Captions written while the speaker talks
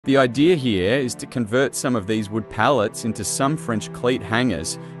The idea here is to convert some of these wood pallets into some French cleat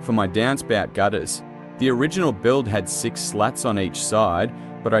hangers for my downspout gutters. The original build had 6 slats on each side,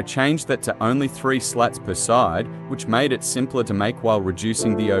 but I changed that to only 3 slats per side, which made it simpler to make while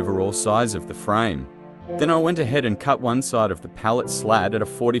reducing the overall size of the frame. Then I went ahead and cut one side of the pallet slat at a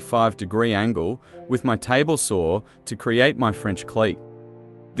 45-degree angle with my table saw to create my French cleat.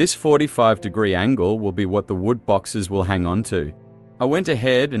 This 45-degree angle will be what the wood boxes will hang onto. I went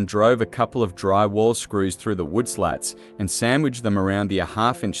ahead and drove a couple of drywall screws through the wood slats and sandwiched them around the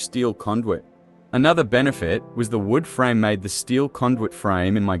 1/2-inch steel conduit. Another benefit was the wood frame made the steel conduit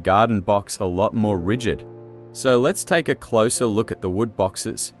frame in my garden box a lot more rigid. So let's take a closer look at the wood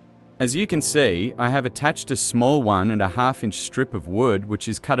boxes. As you can see, I have attached a small 1.5-inch strip of wood which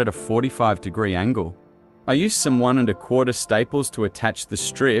is cut at a 45-degree angle. I used some 1 1/4 staples to attach the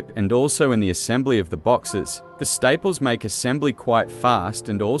strip and also in the assembly of the boxes. The staples make assembly quite fast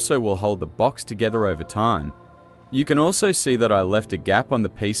and also will hold the box together over time. You can also see that I left a gap on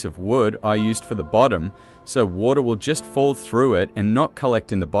the piece of wood I used for the bottom, so water will just fall through it and not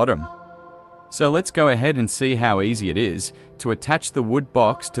collect in the bottom. So let's go ahead and see how easy it is to attach the wood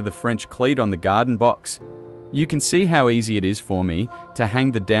box to the French cleat on the garden box. You can see how easy it is for me to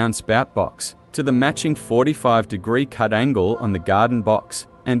hang the downspout box to the matching 45-degree cut angle on the garden box,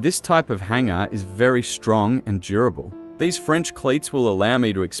 and this type of hanger is very strong and durable. These French cleats will allow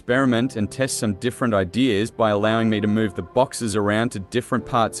me to experiment and test some different ideas by allowing me to move the boxes around to different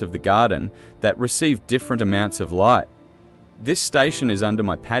parts of the garden that receive different amounts of light. This station is under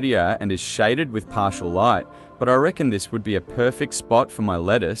my patio and is shaded with partial light, but I reckon this would be a perfect spot for my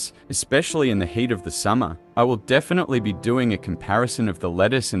lettuce, especially in the heat of the summer. I will definitely be doing a comparison of the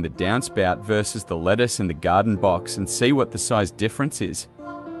lettuce in the downspout versus the lettuce in the garden box and see what the size difference is.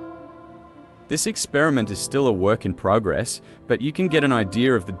 This experiment is still a work in progress, but you can get an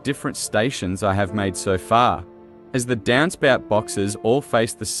idea of the different stations I have made so far, as the downspout boxes all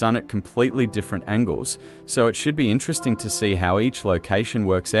face the sun at completely different angles, so it should be interesting to see how each location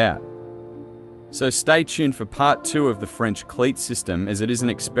works out. So stay tuned for part 2 of the French cleat system, as it is an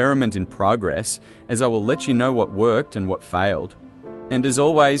experiment in progress, as I will let you know what worked and what failed. And as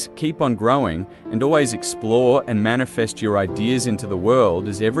always, keep on growing and always explore and manifest your ideas into the world,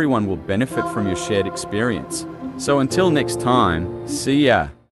 as everyone will benefit from your shared experience. So until next time, see ya!